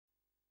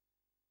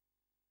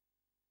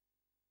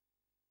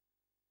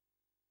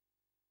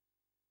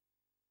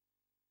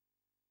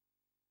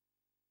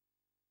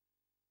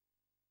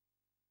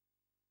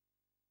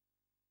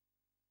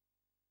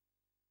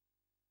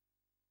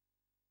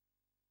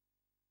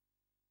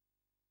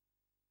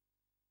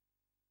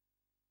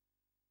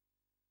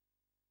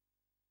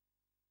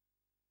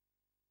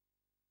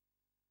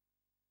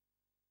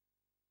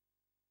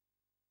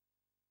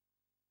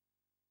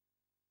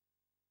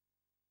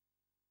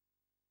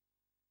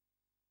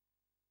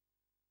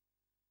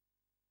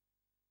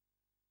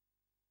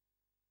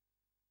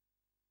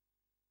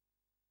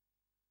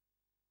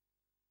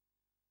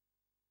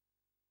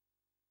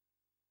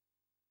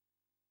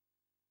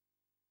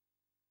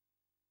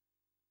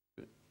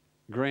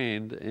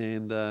grand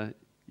and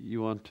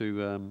you want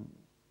to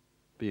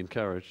be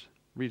encouraged,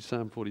 read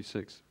Psalm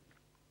 46.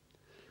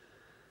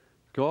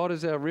 God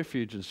is our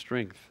refuge and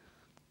strength,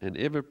 an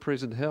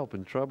ever-present help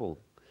in trouble.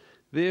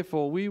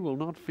 Therefore we will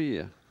not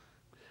fear,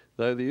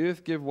 though the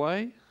earth give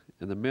way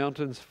and the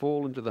mountains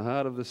fall into the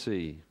heart of the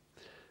sea,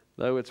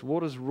 though its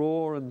waters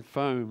roar and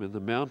foam and the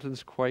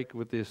mountains quake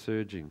with their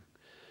surging.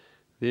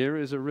 There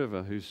is a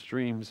river whose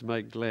streams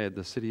make glad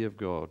the city of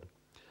God,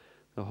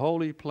 the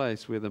holy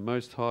place where the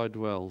Most High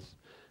dwells.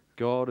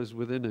 God is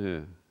within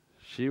her.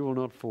 She will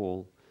not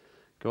fall.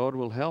 God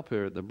will help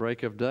her at the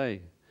break of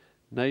day.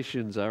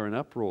 Nations are in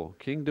uproar.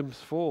 Kingdoms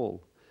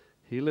fall.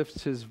 He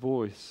lifts his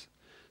voice.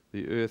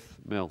 The earth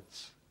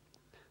melts.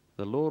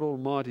 The Lord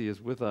Almighty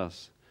is with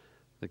us.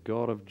 The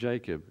God of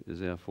Jacob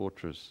is our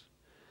fortress.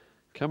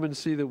 Come and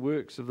see the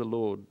works of the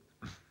Lord,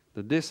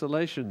 the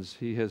desolations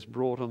he has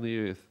brought on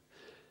the earth.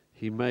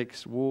 He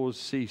makes wars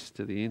cease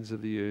to the ends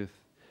of the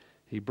earth.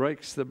 He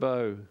breaks the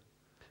bow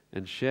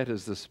and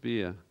shatters the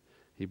spear.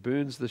 He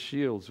burns the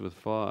shields with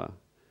fire.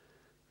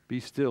 Be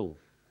still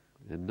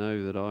and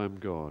know that I am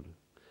God.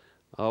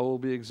 I will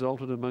be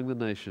exalted among the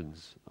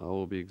nations. I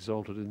will be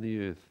exalted in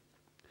the earth.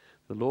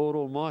 The Lord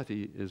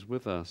Almighty is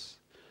with us.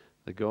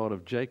 The God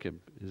of Jacob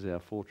is our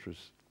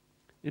fortress.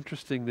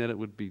 Interesting that it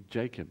would be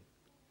Jacob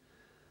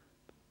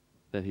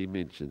that he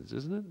mentions,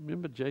 isn't it?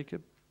 Remember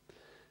Jacob?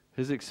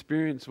 His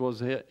experience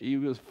was he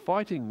was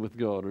fighting with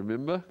God,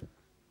 remember?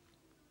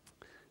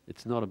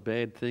 It's not a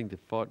bad thing to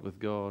fight with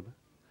God,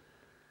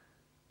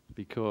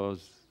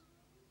 because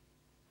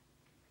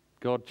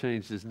God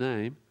changed his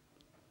name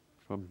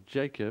from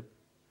Jacob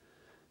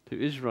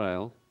to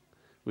Israel,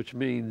 which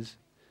means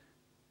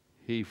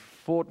he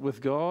fought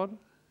with God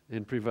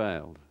and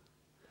prevailed.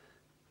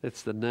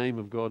 That's the name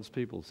of God's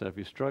people. So if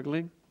you're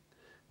struggling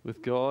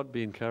with God,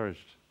 be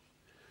encouraged.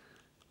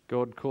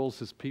 God calls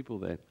his people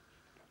that.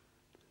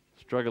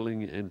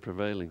 Struggling and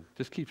prevailing.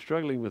 Just keep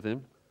struggling with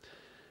him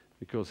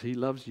because he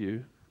loves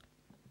you.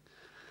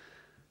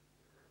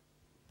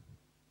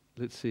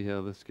 Let's see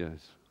how this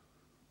goes.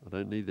 I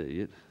don't need that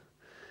yet.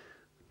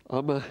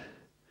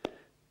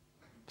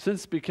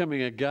 Since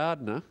becoming a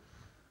gardener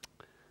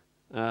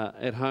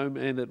at home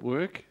and at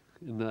work,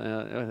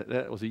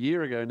 that was a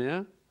year ago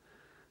now,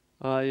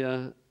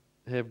 I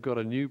have got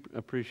a new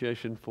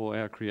appreciation for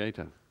our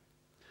Creator.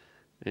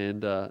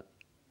 And,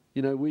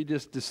 we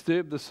just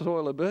disturb the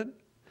soil a bit.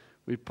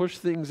 We push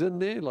things in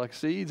there like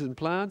seeds and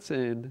plants,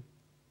 and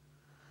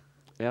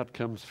out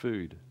comes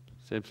food.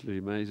 It's absolutely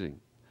amazing.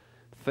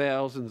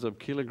 Thousands of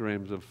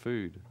kilograms of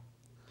food.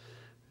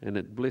 And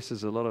it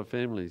blesses a lot of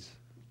families.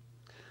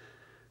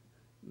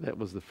 That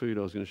was the food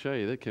I was going to show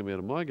you. That came out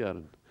of my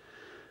garden.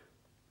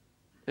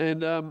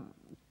 And those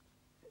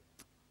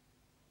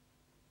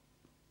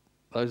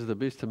are the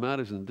best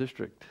tomatoes in the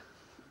district.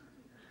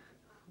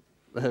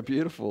 They're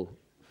beautiful.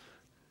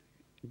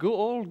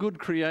 All good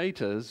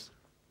creators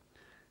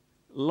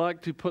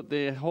like to put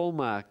their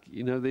hallmark,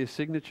 their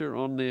signature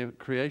on their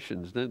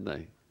creations, don't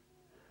they?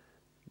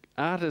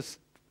 Artists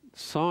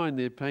sign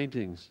their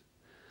paintings.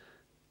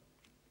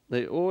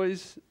 They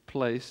always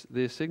place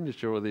their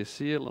signature or their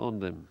seal on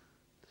them.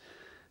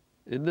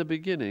 In the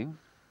beginning,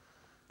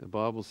 the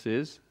Bible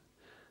says,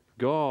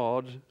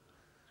 God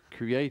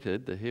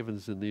created the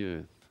heavens and the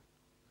earth.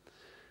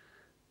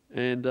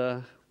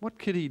 And what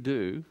could he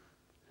do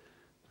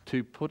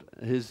to put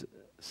his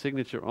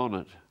signature on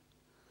it?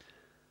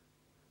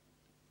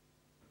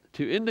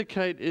 To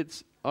indicate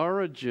its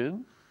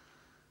origin,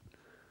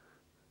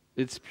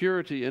 its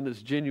purity and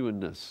its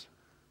genuineness.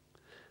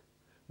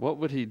 What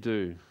would he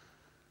do?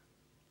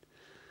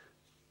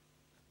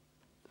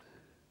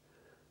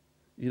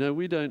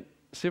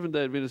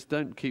 Seventh-day Adventists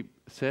don't keep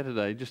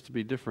Saturday just to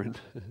be different.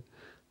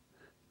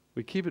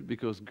 We keep it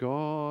because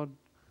God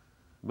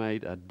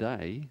made a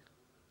day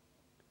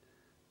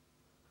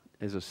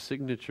as a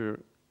signature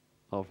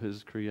of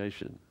his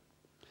creation.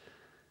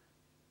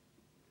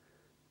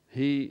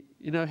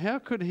 How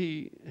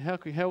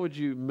would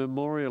you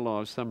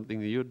memorialize something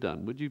that you've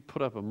done? Would you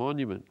put up a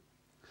monument?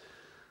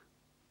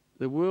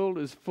 The world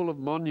is full of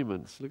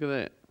monuments. Look at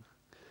that.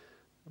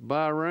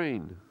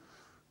 Bahrain,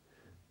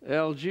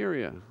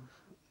 Algeria.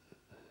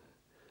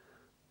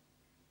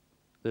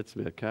 That's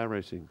about car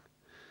racing.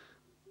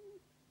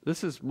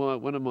 This is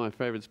one of my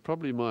favorites,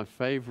 probably my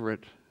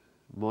favorite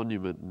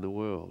monument in the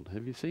world.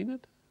 Have you seen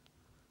it?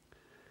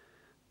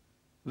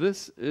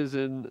 This is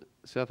in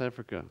South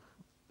Africa,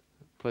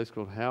 a place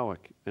called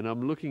Howick, and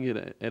I'm looking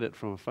at it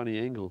from a funny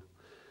angle.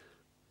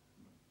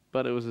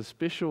 But it was a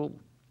special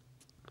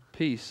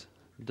piece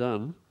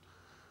done.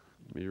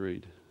 Let me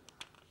read.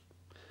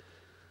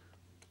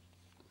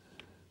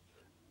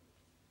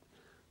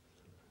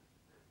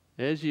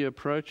 As you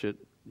approach it,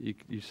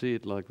 you see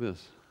it like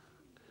this.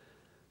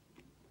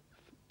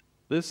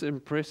 This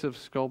impressive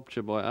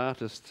sculpture by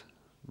artist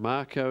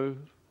Marco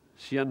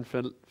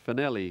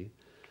Cianfanelli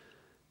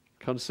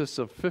consists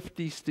of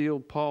 50 steel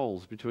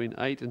poles between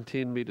 8 and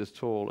 10 meters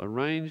tall,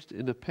 arranged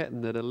in a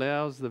pattern that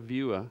allows the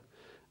viewer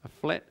a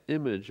flat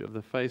image of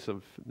the face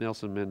of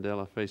Nelson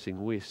Mandela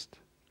facing west,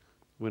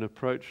 when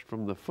approached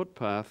from the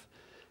footpath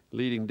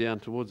leading down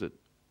towards it.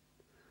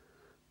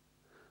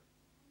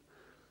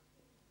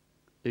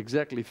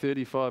 Exactly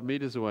 35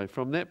 metres away.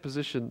 From that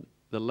position,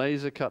 the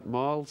laser-cut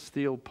mild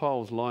steel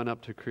poles line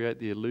up to create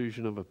the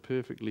illusion of a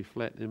perfectly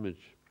flat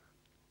image.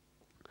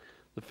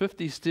 The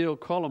 50 steel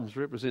columns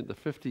represent the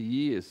 50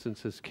 years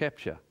since his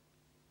capture.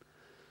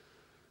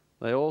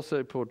 They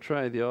also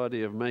portray the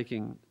idea of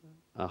making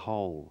a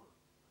whole.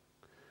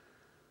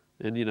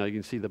 And you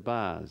can see the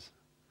bars.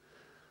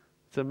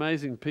 It's an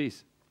amazing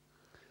piece.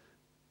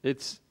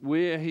 It's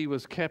where he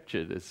was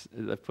captured.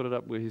 They've put it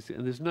up where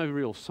and there's no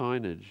real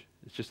signage.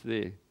 It's just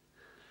there.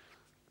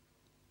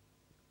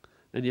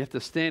 And you have to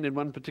stand in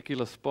one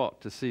particular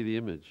spot to see the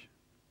image.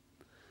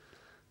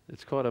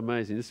 It's quite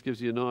amazing. This gives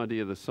you an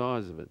idea of the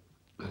size of it.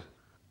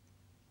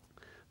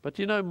 But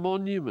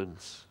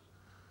monuments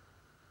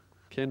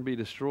can be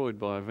destroyed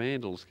by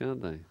vandals,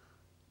 can't they?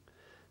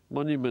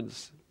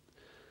 Monuments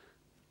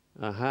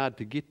are hard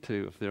to get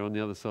to if they're on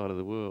the other side of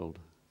the world.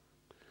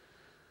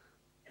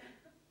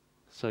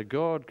 So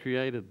God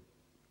created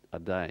a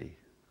day,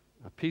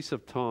 a piece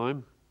of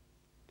time,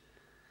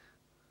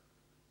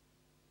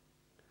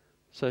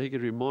 so he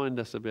could remind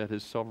us about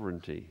his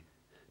sovereignty.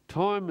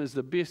 Time is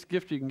the best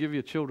gift you can give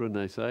your children,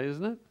 they say,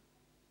 isn't it?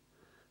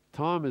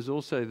 Time is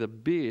also the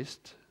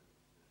best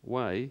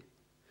way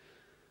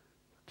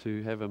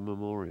to have a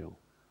memorial.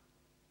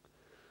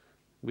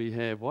 We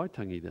have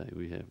Waitangi Day,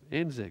 we have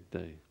Anzac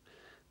Day,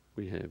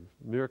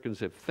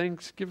 Americans have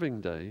Thanksgiving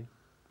Day,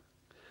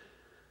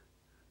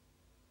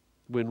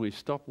 when we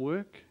stop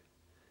work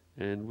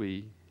and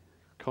we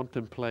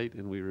contemplate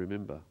and we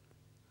remember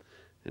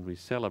and we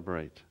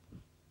celebrate.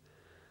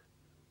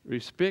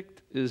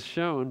 Respect is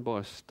shown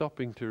by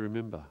stopping to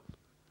remember.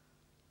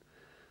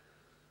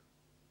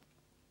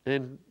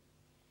 And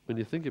when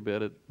you think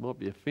about it, it might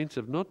be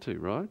offensive not to,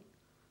 right?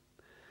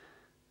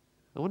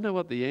 I wonder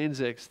what the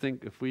Anzacs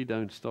think if we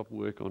don't stop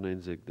work on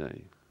Anzac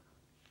Day.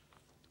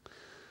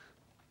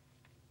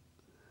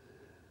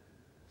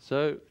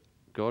 So,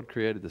 God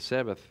created the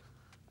Sabbath.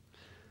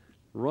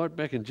 Right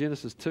back in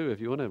Genesis 2, if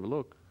you want to have a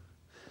look.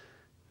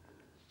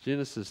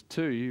 Genesis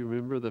 2, you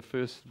remember the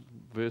first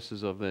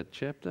verses of that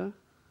chapter?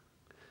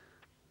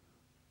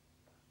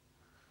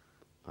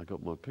 I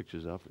got my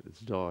pictures up,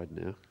 it's died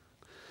now.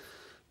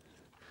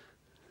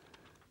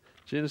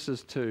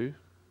 Genesis 2,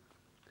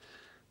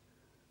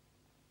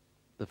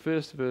 the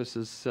first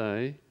verses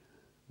say,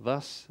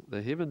 "Thus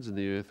the heavens and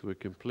the earth were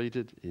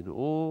completed in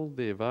all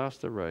their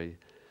vast array.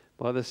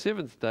 By the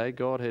seventh day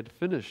God had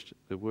finished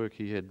the work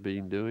he had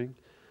been doing.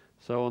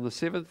 So on the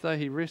seventh day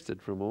he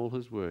rested from all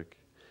his work.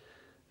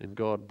 And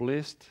God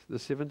blessed the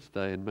seventh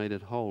day and made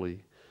it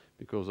holy,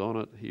 because on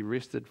it he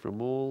rested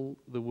from all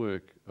the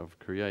work of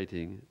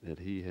creating that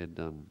he had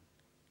done."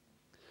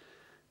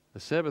 The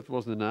Sabbath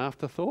wasn't an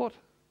afterthought.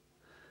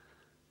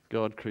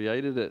 God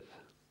created it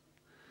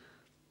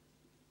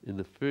in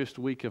the first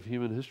week of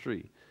human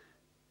history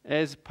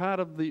as part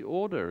of the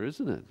order,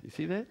 isn't it? You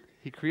see that?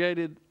 He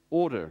created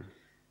order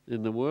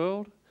in the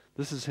world.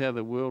 This is how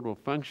the world will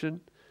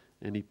function.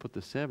 And he put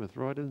the Sabbath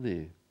right in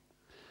there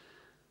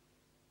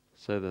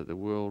so that the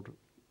world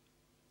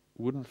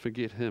wouldn't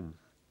forget him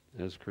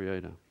as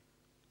creator.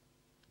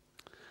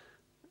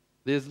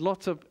 There's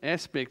lots of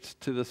aspects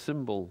to the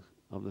symbol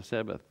of the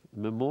Sabbath.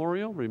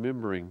 Memorial,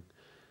 remembering.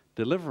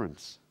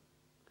 Deliverance.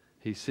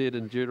 He said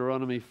in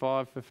Deuteronomy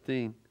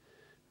 5:15,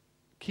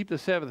 "Keep the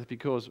Sabbath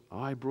because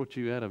I brought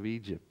you out of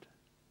Egypt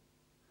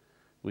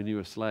when you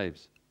were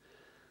slaves."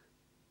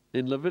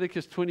 In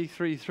Leviticus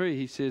 23:3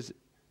 he says,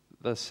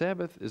 "The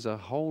Sabbath is a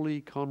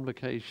holy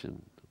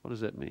convocation." What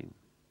does that mean?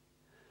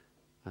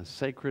 A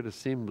sacred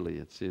assembly,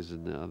 it says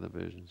in the other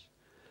versions.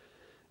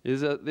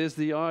 There's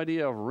the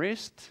idea of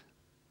rest,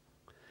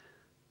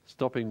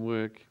 stopping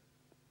work,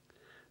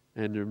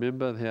 and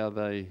remember how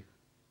they,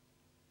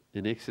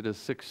 in Exodus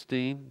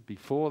 16,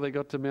 before they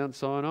got to Mount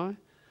Sinai,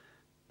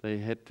 they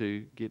had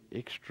to get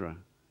extra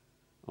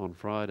on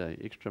Friday,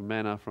 extra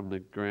manna from the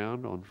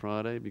ground on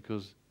Friday,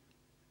 because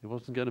there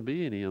wasn't going to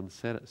be any on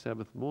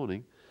Sabbath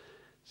morning.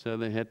 So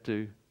they had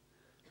to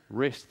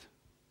rest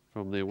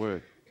from their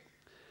work.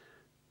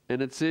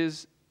 And it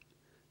says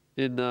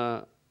in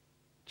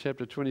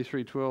chapter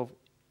 23:12,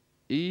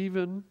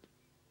 in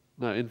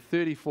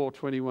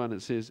 34:21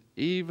 it says,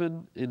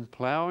 even in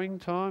ploughing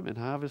time and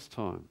harvest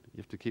time, you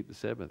have to keep the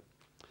Sabbath.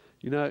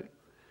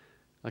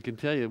 I can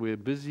tell you we're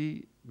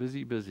busy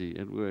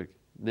at work.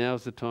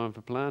 Now's the time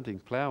for planting,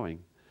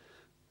 ploughing.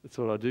 That's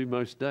what I do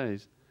most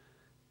days.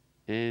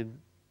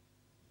 And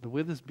the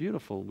weather's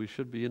beautiful. We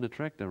should be in a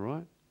tractor,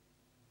 right?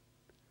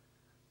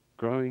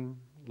 Growing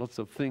lots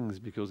of things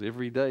because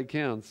every day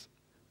counts.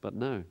 But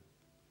no.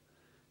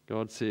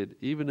 God said,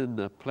 even in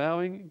the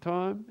ploughing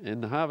time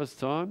and the harvest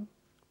time,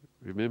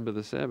 remember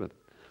the Sabbath.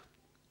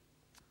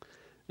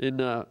 In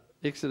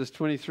Exodus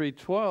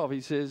 23:12,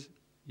 he says,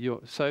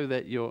 so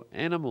that your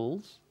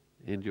animals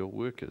and your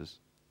workers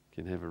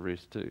can have a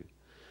rest too.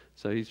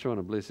 So he's trying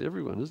to bless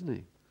everyone, isn't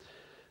he?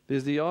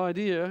 There's the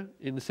idea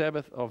in the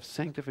Sabbath of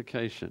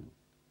sanctification,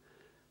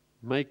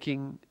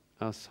 making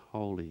us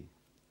holy.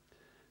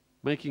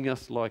 making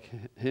us like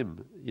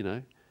him,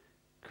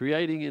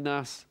 creating in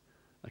us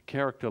a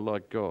character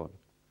like God,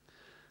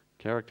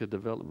 character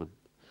development,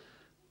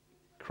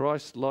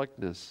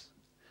 Christ-likeness.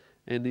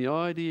 And the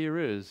idea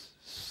is,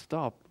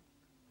 stop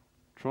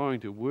trying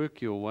to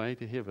work your way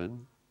to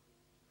heaven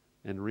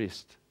and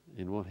rest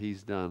in what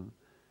he's done.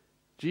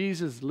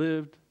 Jesus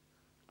lived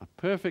a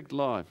perfect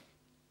life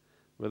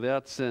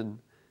without sin,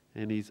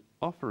 and he's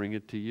offering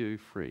it to you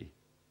free.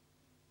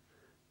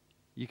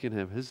 You can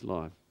have his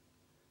life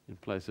in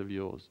place of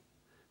yours.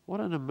 What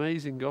an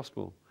amazing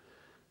gospel.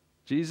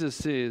 Jesus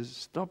says,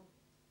 stop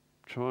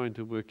trying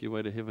to work your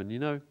way to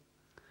heaven.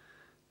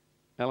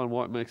 Ellen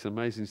White makes an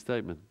amazing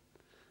statement.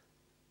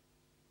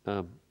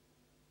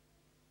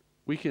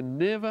 We can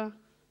never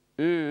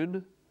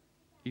earn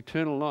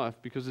eternal life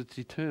because it's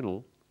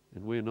eternal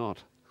and we're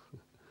not.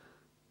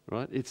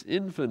 Right? It's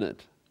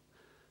infinite.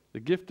 The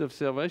gift of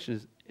salvation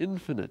is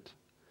infinite.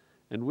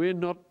 And we're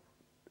not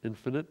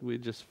infinite, we're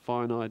just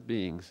finite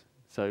beings.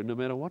 So no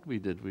matter what we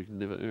did, we can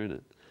never earn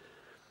it.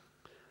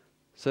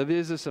 So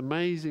there's this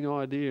amazing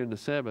idea in the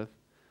Sabbath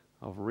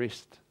of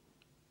rest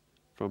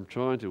from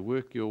trying to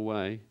work your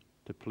way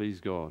to please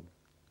God.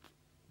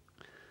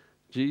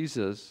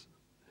 Jesus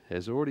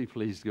has already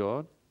pleased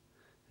God,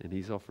 and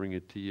he's offering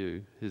it to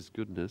you, his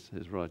goodness,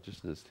 his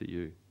righteousness to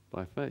you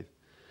by faith.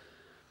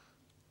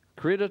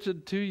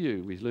 Credited to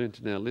you, we learned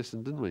in our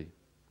lesson, didn't we?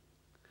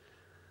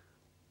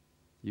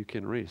 You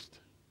can rest.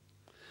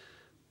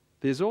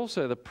 There's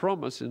also the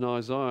promise in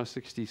Isaiah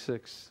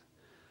 66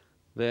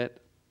 that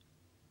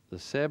the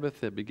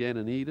Sabbath that began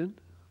in Eden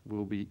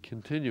will be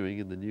continuing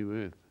in the new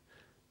earth.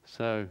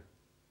 So,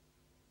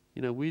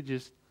 we're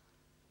just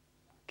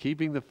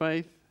keeping the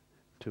faith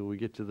till we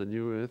get to the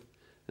new earth,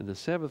 and the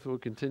Sabbath will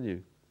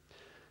continue.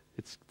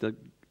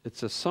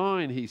 It's a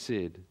sign, he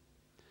said,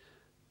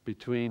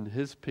 between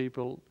his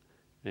people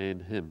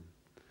and him.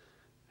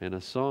 And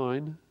a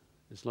sign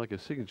is like a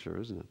signature,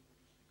 isn't it?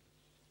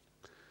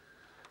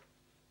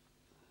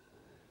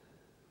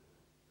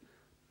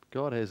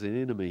 God has an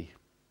enemy.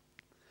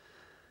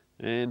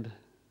 And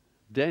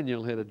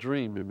Daniel had a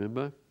dream,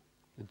 remember?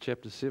 In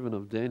chapter 7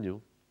 of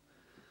Daniel.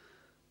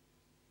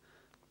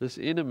 This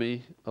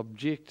enemy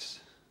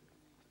objects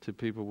to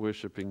people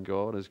worshipping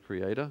God as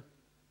creator.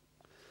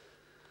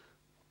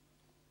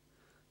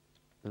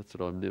 That's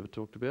what I've never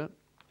talked about.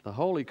 The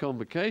holy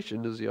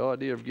convocation is the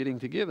idea of getting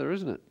together,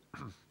 isn't it?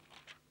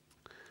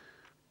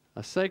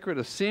 A sacred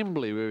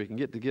assembly where we can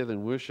get together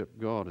and worship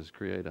God as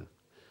creator.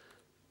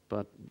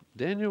 But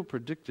Daniel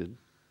predicted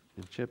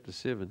in chapter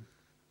 7,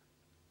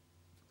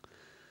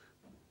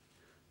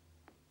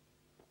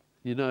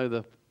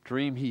 the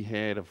dream he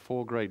had of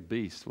 4 great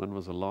beasts. One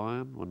was a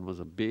lion, one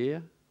was a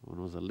bear,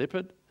 one was a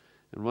leopard,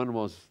 and one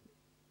was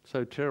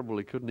so terrible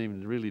he couldn't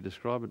even really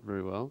describe it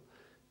very well.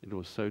 It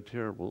was so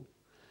terrible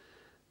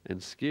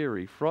and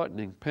scary,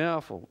 frightening,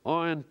 powerful,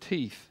 iron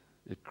teeth.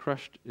 It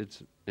crushed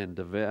and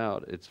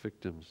devoured its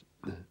victims.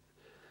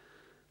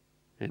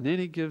 And then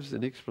he gives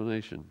an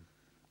explanation.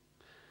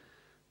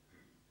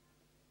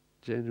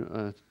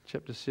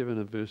 Chapter 7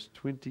 and verse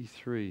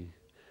 23.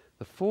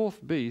 The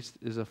 4th beast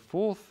is a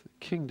 4th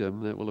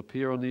kingdom that will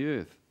appear on the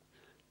earth.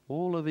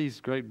 All of these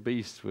great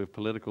beasts with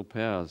political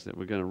powers that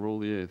were going to rule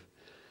the earth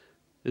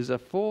is a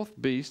 4th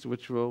beast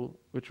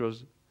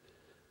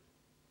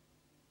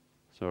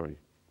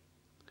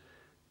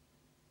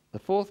the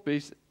 4th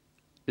beast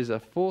is a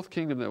 4th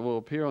kingdom that will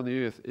appear on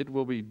the earth. It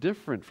will be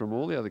different from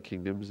all the other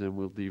kingdoms and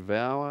will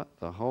devour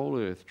the whole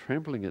earth,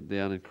 trampling it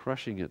down and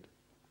crushing it.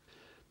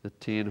 The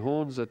 10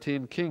 horns are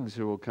 10 kings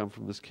who will come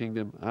from this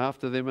kingdom.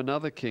 After them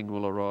another king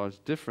will arise,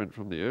 different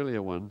from the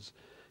earlier ones.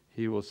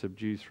 He will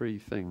subdue 3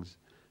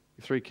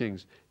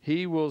 kings.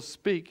 He will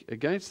speak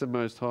against the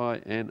Most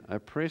High and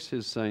oppress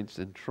his saints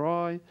and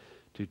try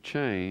to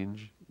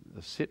change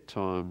the set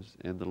times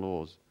and the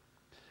laws.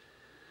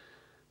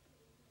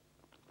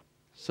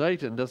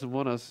 Satan doesn't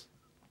want us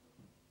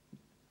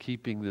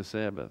keeping the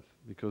Sabbath,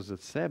 because the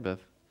Sabbath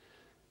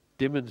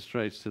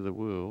demonstrates to the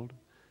world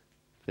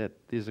that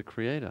there's a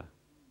creator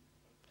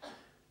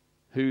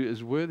who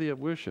is worthy of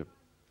worship.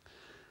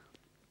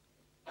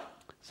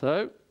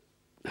 So,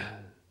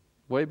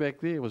 way back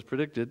there was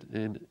predicted,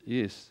 and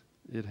yes,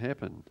 it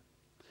happened.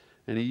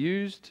 And he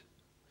used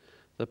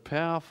the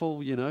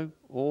powerful,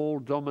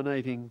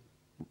 all-dominating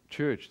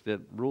church that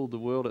ruled the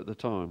world at the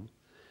time,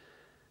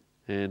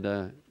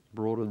 and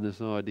brought in this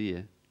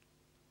idea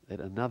that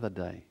another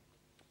day,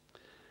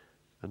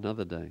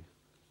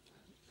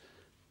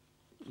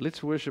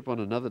 let's worship on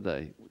another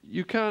day.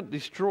 You can't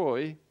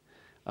destroy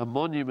a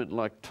monument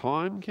like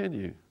time, can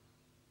you?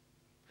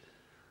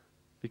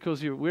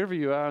 Because wherever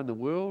you are in the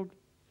world,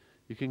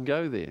 you can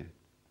go there.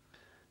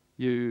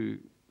 You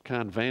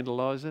can't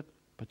vandalize it,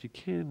 but you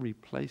can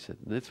replace it.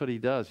 And that's what he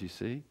does, you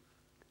see.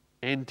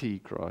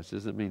 Antichrist,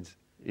 as it means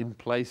in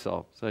place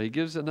of. So he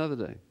gives another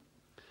day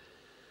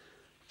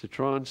to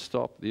try and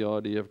stop the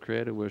idea of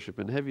creator worship.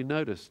 And have you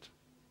noticed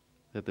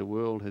that the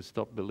world has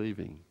stopped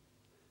believing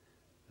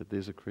that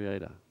there's a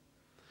creator?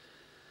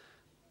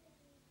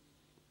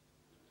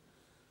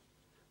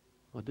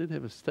 I did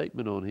have a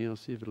statement on here. I'll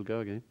see if it'll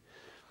go again.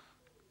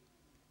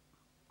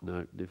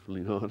 No,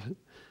 definitely not.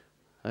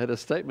 I had a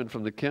statement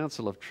from the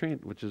Council of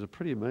Trent, which is a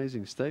pretty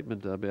amazing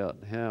statement about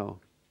how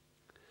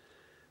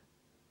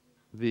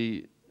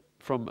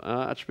from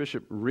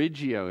Archbishop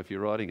Reggio, if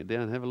you're writing it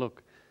down, have a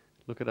look.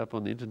 Look it up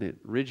on the internet.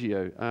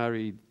 Reggio,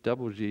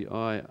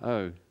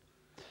 R-E-G-G-I-O.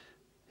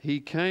 He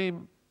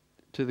came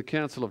to the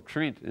Council of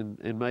Trent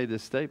and made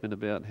this statement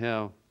about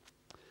how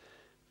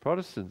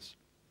Protestants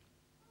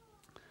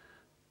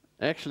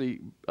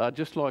actually are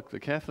just like the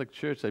Catholic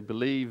Church. They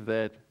believe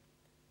that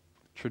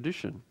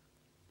tradition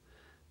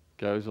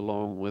goes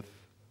along with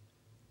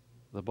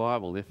the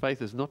Bible. Their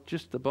faith is not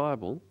just the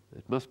Bible,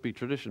 it must be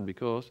tradition,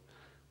 because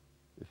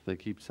if they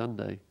keep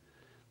Sunday,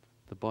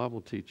 the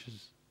Bible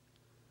teaches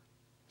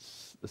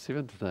the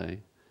seventh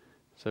day.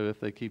 So if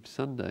they keep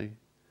Sunday,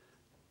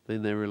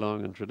 then they're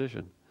relying on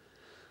tradition.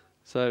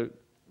 So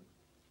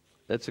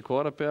that's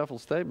quite a powerful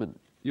statement.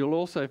 You'll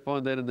also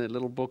find that in that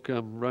little book,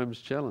 Rome's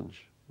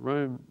Challenge.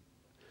 Rome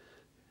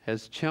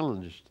has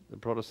challenged the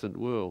Protestant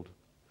world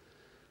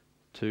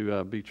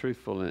to be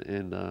truthful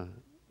and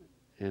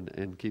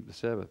keep the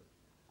Sabbath.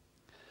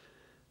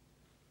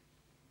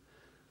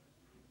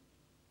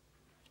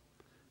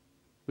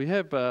 We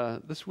have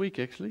this week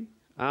actually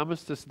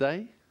Armistice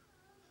Day.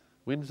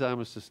 When's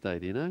Armistice Day?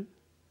 Do you know?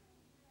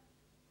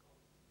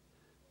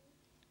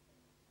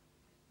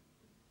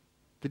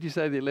 Did you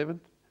say the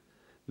 11th?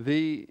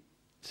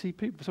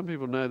 Some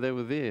people know they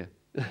were there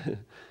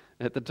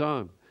at the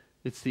time.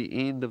 It's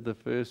the end of the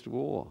First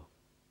War,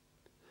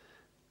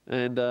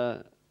 and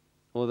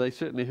well, they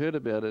certainly heard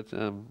about it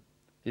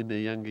in their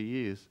younger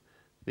years.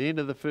 The end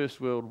of the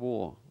First World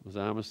War was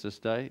Armistice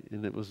Day,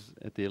 and it was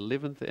at the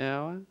 11th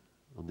hour,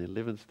 on the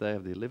 11th day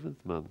of the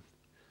 11th month,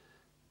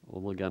 all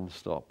the guns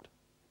stopped.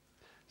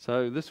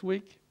 So this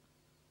week,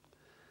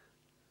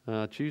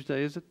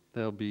 Tuesday is it?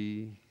 They'll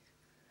be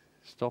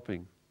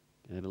stopping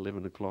at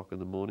 11 o'clock in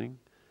the morning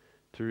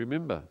to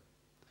remember.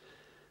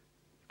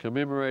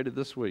 Commemorated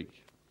this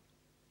week.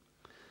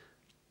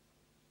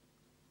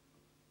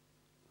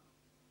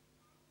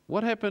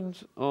 What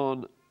happened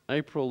on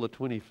April the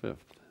 25th?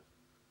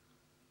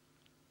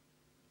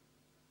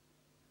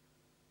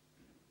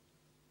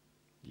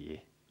 Yeah,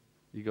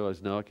 you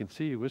guys know, I can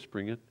see you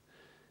whispering it.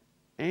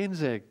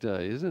 Anzac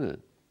Day, isn't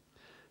it?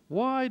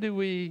 Why do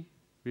we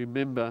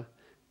remember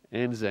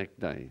Anzac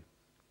Day?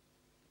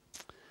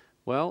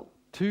 Well,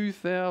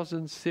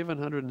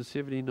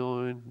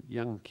 2,779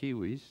 young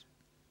Kiwis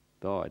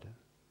died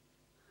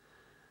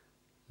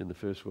in the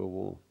First World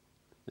War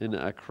in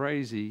a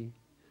crazy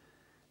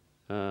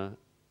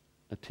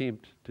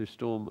attempt to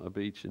storm a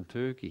beach in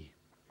Turkey.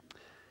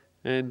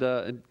 And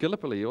in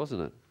Gallipoli,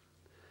 wasn't it?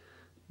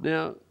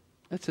 Now,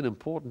 that's an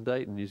important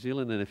date in New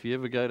Zealand, and if you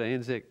ever go to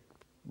Anzac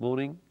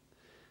morning,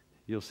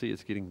 you'll see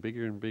it's getting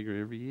bigger and bigger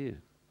every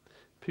year.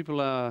 People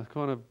are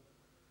kind of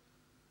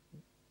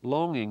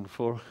longing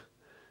for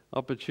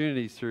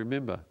opportunities to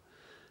remember,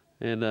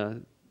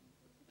 and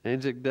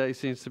Anzac Day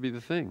seems to be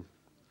the thing.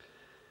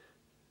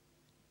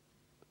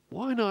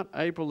 Why not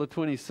April the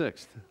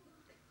 26th?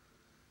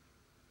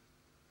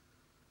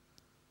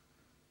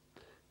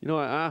 You know,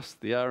 I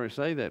asked the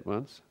RSA that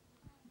once.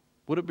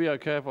 Would it be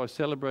okay if I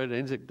celebrated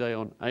Anzac Day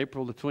on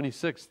April the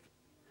 26th?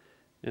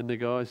 And the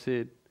guy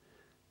said,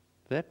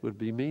 that would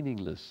be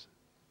meaningless.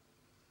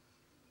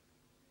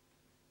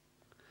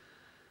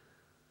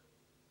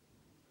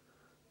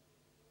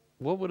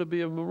 What would it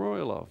be a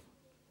memorial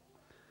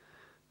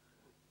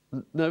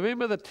of?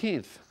 November the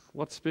 10th.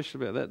 What's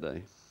special about that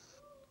day?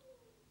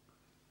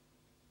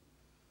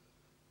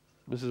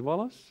 Mrs.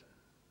 Wallace?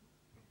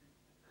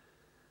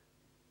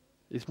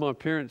 It's my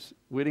parents'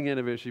 wedding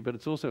anniversary, but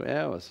it's also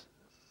ours.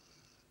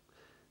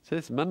 So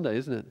that's Monday,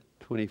 isn't it?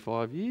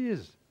 25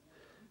 years.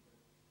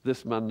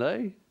 This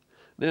Monday.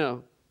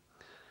 Now,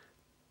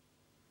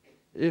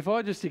 if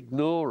I just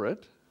ignore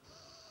it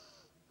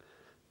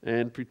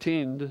and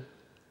pretend it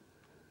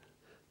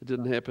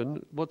didn't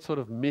happen, what sort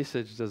of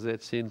message does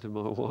that send to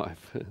my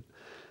wife?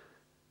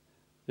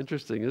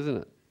 Interesting, isn't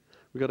it?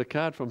 We got a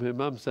card from her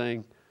mum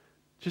saying,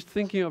 just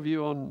thinking of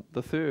you on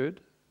the 3rd.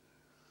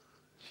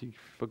 She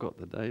forgot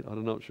the date.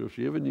 I'm not sure if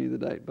she ever knew the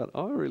date, but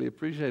I really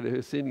appreciated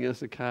her sending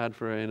us a card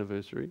for our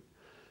anniversary.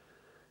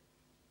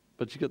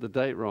 But she got the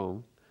date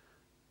wrong.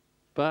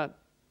 But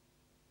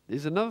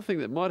there's another thing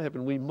that might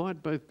happen. We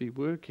might both be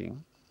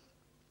working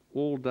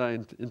all day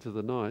into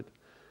the night.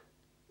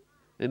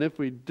 And if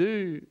we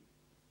do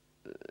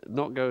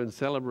not go and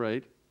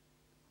celebrate,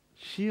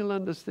 she'll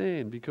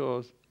understand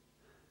because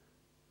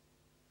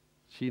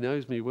she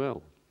knows me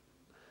well.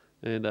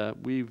 And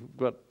we've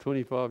got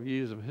 25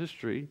 years of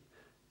history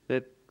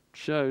that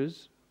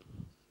shows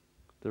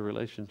the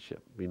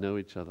relationship. We know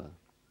each other.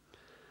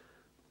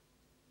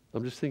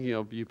 I'm just thinking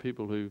of you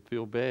people who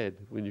feel bad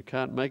when you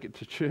can't make it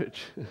to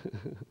church.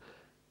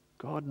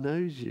 God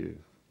knows you.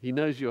 He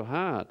knows your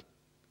heart.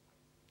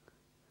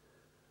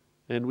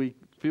 And we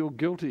feel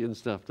guilty and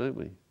stuff, don't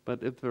we?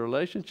 But if the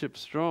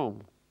relationship's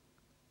strong,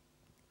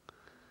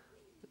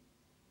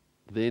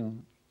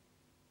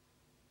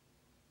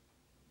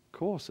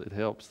 course it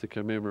helps to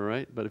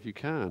commemorate, but if you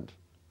can't,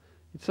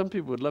 some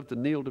people would love to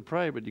kneel to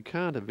pray, but you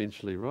can't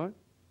eventually, right?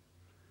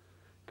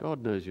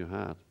 God knows your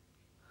heart.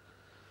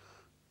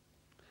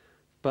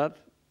 But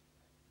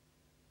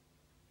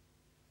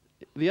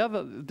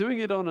doing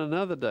it on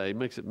another day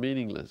makes it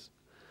meaningless.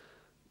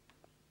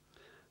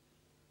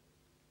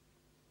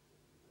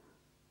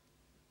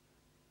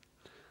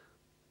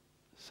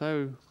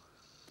 So,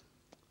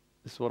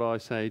 this is what I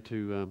say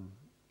to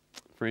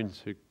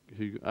friends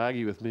who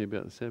argue with me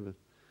about the Sabbath.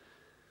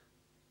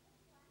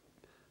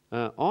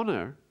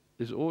 Honour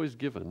is always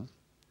given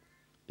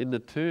on the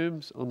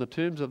terms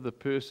of the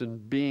person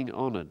being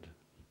honoured. Do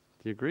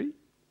you agree?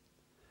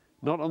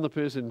 Not on the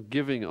person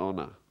giving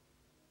honour.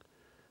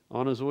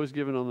 Honour is always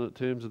given on the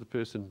terms of the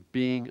person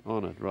being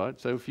honoured, right?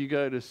 So if you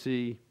go to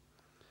see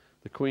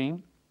the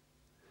Queen,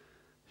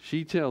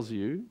 she tells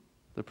you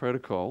the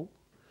protocol.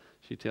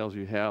 She tells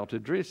you how to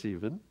dress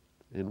even,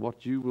 and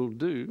what you will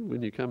do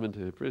when you come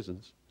into her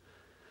presence.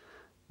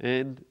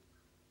 And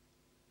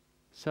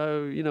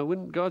so,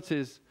 when God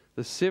says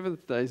the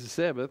seventh day is the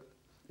Sabbath,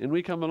 and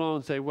we come along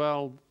and say,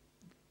 well,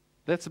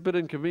 that's a bit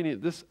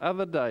inconvenient. This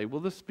other day, will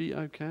this be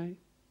okay?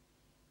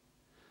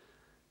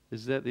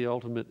 Is that the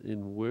ultimate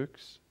in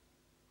works?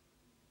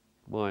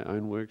 My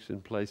own works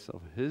in place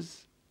of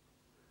His?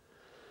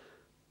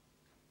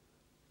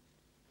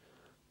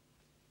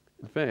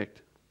 In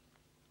fact,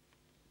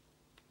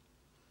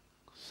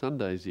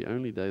 Sunday is the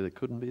only day that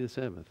couldn't be the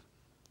Sabbath.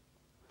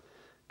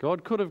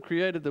 God could have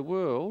created the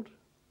world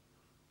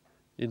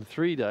in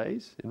 3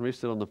 days and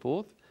rested on the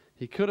fourth.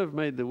 He could have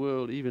made the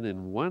world even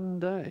in 1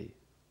 day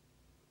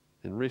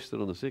and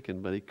rested on the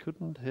second, but He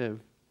couldn't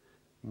have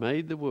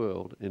made the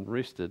world and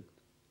rested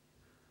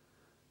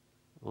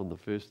on the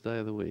first day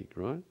of the week,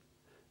 right?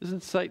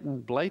 Isn't Satan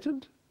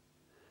blatant?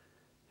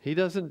 He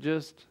doesn't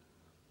just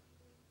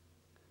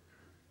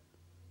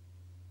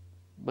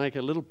make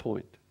a little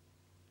point.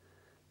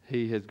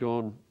 He has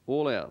gone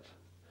all out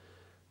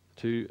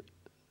to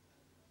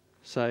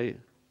say,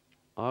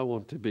 I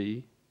want to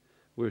be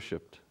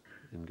worshipped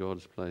in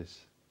God's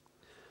place.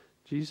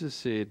 Jesus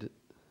said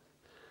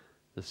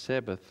the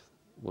Sabbath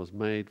was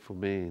made for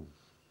man,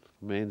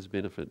 for man's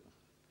benefit.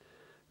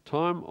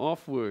 Time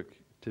off work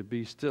to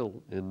be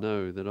still and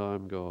know that I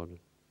am God.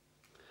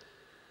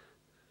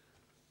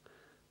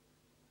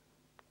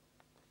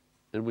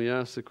 And we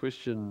asked the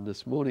question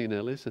this morning in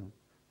our lesson,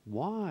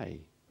 why?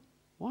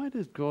 Why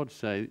does God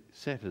say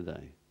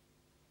Saturday?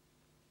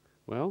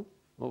 Well,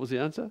 what was the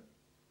answer?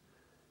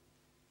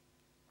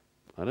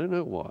 I don't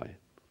know why.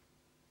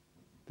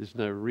 There's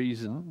no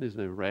reason, there's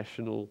no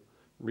rational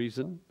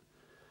reason.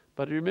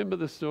 But you remember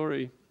the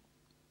story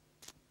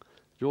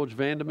George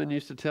Vanderman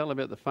used to tell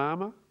about the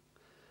farmer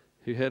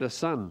who had a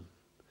son.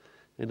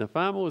 And the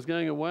farmer was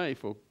going away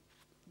for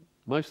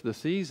most of the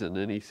season,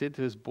 and he said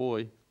to his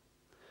boy,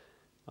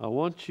 I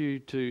want you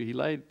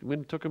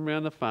to, took him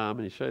around the farm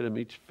and he showed him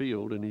each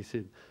field, and he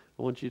said,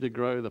 I want you to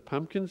grow the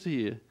pumpkins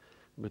here,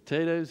 the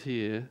potatoes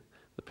here,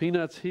 the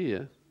peanuts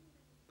here,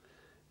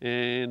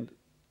 and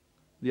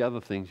the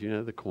other things,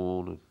 the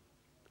corn.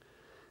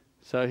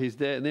 So his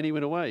dad, and then he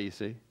went away, you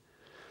see.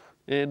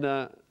 And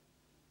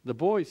the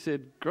boy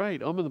said,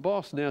 great, I'm the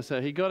boss now.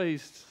 So he got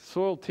his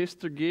soil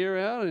tester gear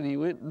out and he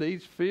went in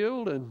each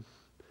field and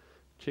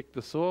checked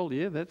the soil.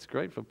 Yeah, that's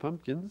great for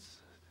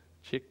pumpkins.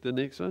 Check the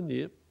next one.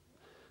 Yep,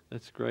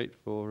 that's great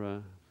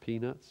for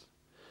peanuts.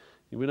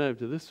 He went over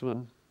to this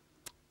one.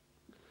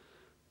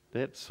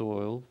 That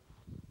soil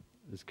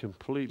is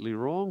completely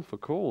wrong for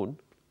corn.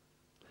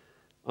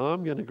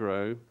 I'm going to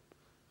grow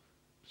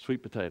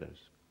sweet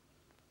potatoes.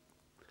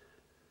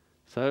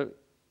 So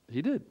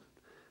he did.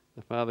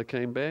 The father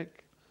came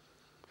back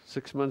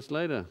 6 months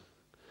later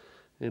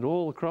and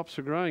all the crops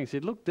were growing. He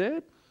said, look,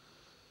 Dad,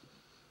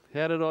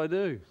 how did I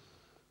do?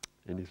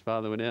 And his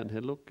father went out and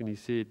had a look and he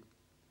said,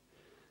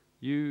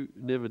 you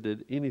never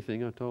did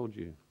anything I told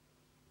you.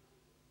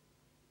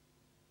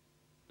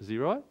 Is he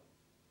right?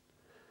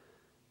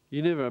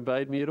 You never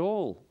obeyed me at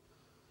all.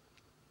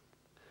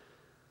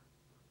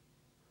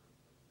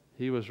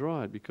 He was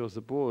right because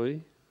the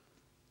boy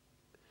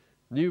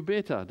knew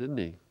better, didn't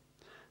he?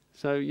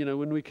 So,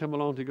 when we come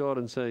along to God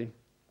and say,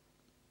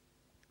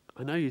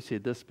 I know you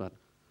said this, but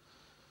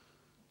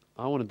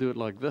I want to do it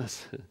like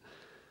this.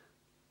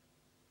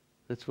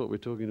 That's what we're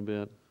talking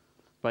about.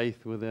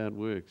 Faith without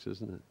works,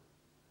 isn't it?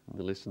 In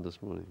the lesson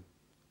this morning.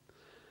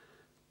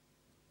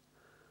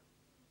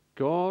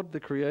 God, the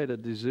Creator,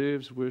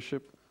 deserves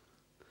worship.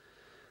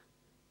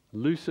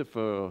 Lucifer,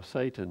 or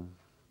Satan,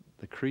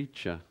 the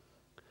creature,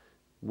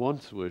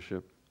 wants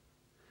worship.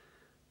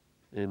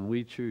 And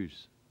we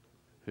choose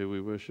who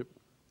we worship.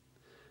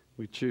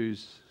 We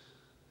choose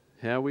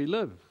how we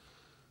live.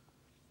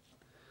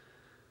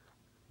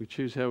 We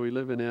choose how we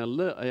live, and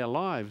our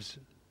lives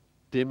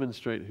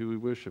demonstrate who we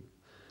worship.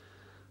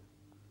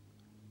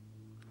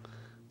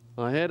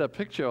 I had a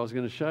picture I was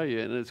going to show you,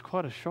 and it's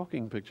quite a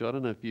shocking picture. I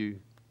don't know if you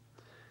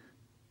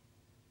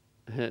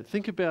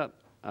think about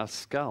a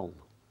skull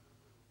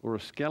or a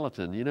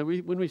skeleton.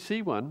 When we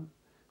see one,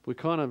 we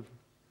kind of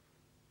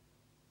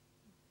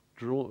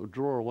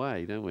draw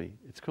away, don't we?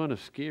 It's kind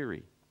of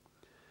scary.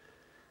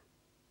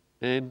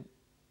 And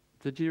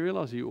did you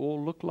realize you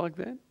all look like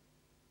that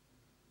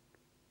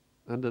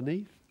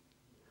underneath?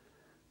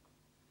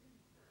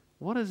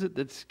 What is it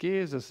that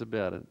scares us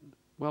about it?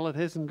 Well, it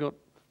hasn't got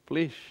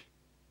flesh,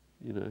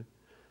 you know.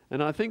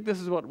 And I think this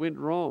is what went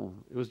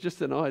wrong. It was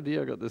just an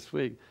idea I got this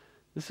week.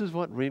 This is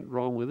what went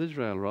wrong with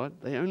Israel, right?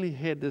 They only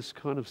had this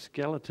kind of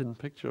skeleton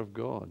picture of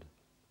God.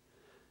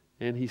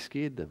 And he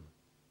scared them.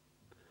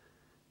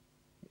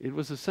 It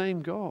was the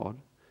same God,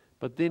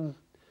 but then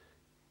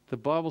the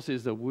Bible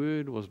says the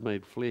Word was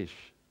made flesh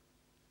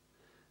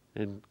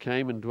and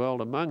came and dwelled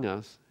among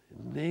us,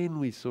 and then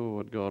we saw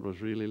what God was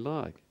really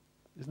like.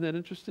 Isn't that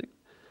interesting?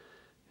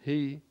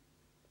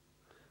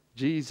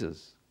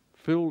 Jesus,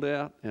 filled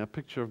out our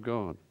picture of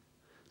God.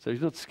 So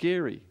he's not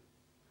scary.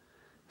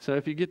 So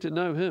if you get to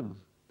know him,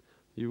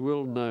 you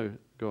will know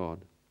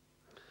God.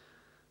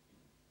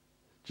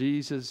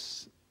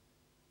 Jesus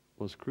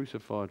was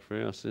crucified for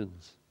our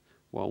sins.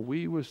 While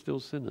we were still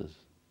sinners,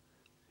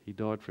 he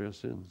died for our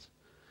sins.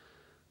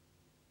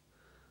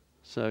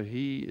 So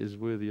he is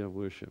worthy of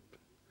worship.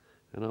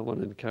 And I want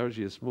to encourage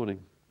you this morning,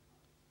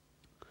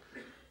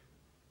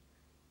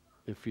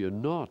 if you're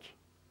not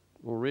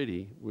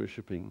already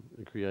worshipping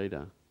the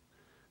Creator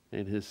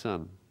and his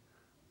Son,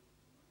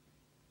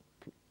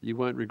 you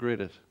won't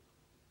regret it.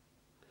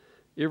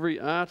 Every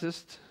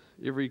artist,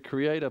 every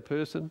creator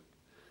person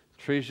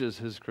treasures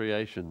his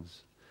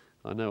creations.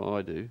 I know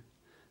I do.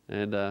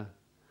 And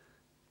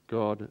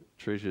God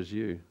treasures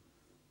you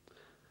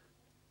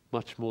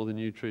much more than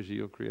you treasure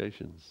your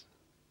creations.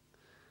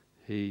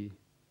 He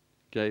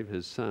gave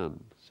his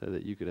Son so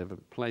that you could have a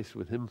place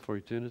with him for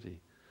eternity.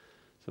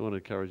 So I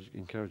want to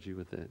encourage you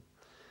with that.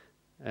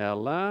 Our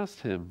last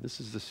hymn, this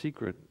is the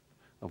secret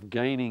of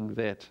gaining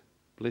that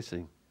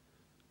blessing.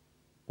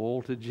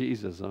 All to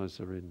Jesus I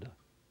surrender.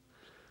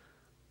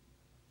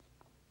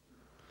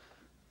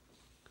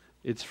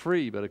 It's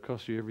free, but it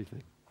costs you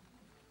everything.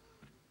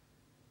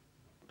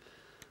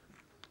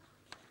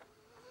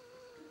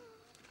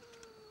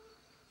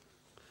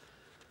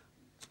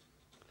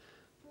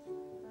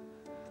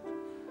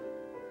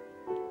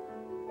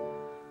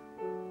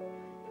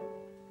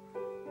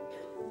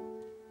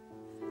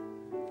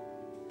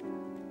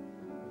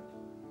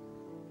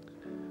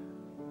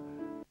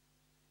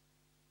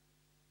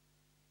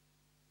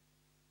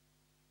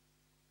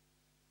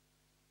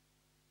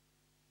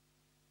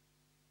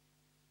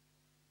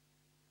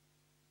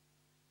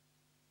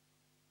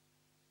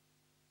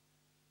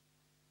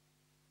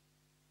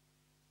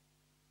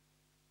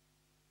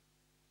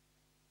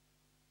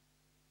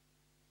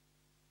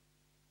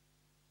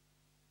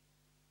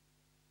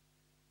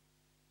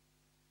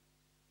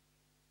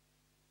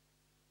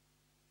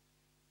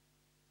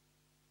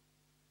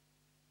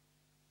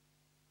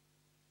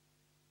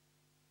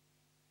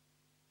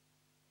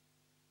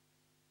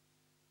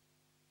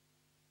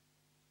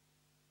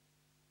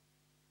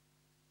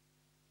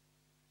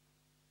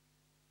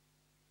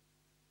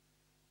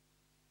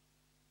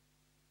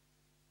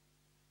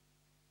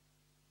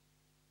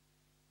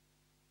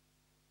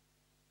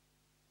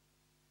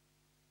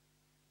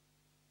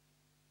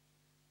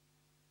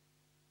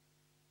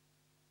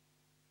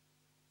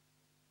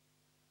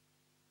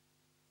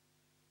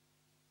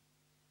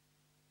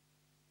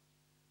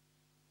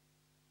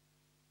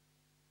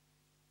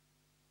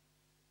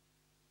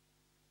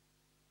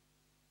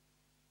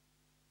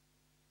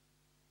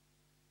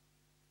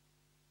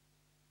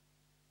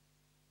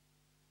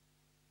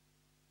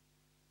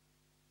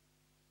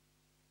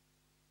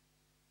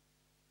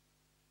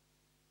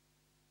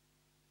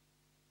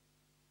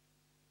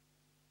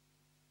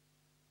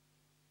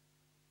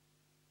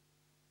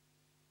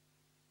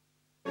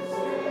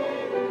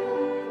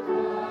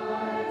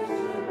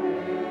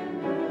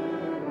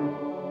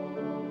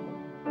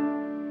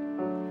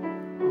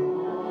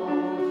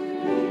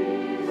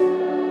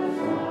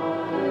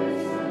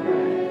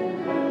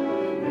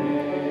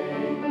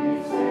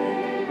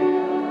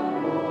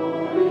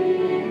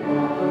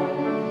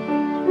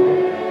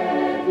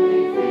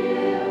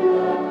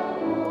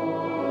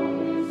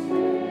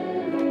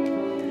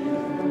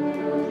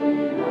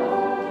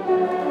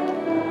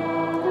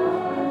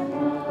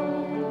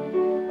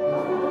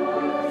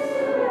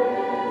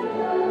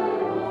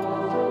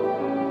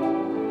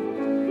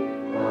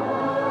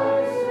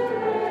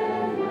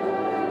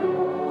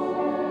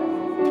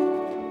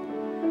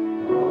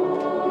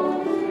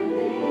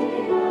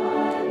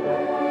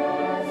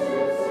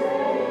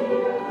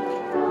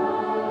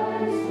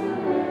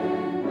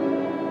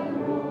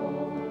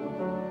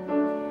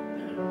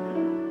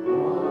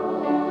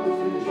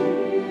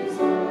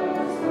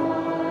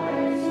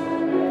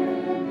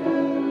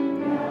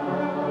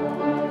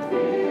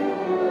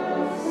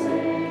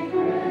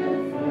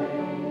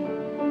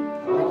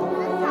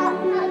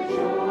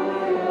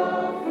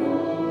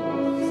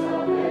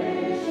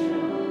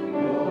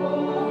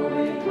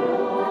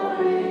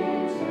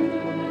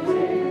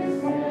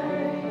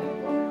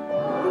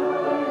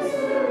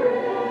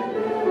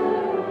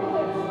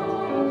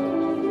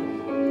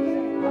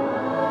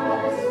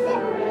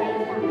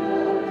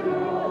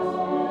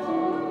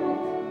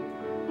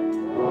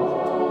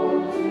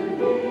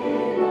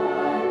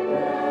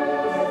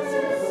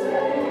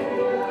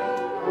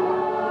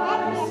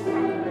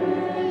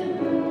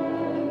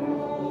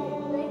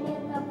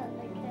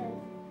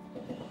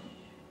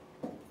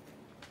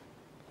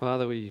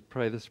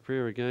 pray this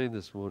prayer again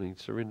this morning,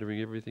 surrendering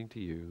everything to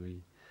you.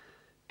 We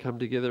come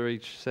together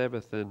each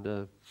Sabbath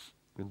and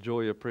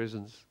enjoy your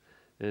presence,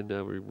 and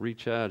we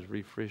recharge,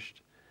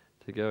 refreshed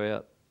to go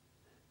out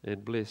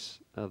and bless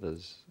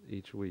others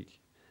each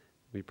week.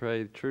 We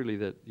pray truly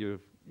that your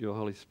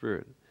Holy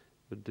Spirit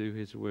would do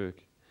his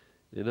work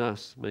in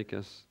us, make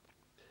us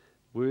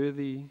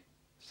worthy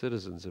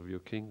citizens of your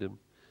kingdom,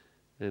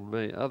 and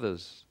may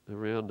others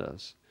around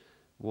us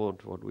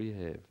want what we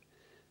have.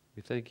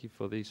 We thank you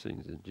for these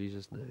things in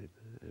Jesus' name.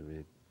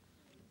 Amen.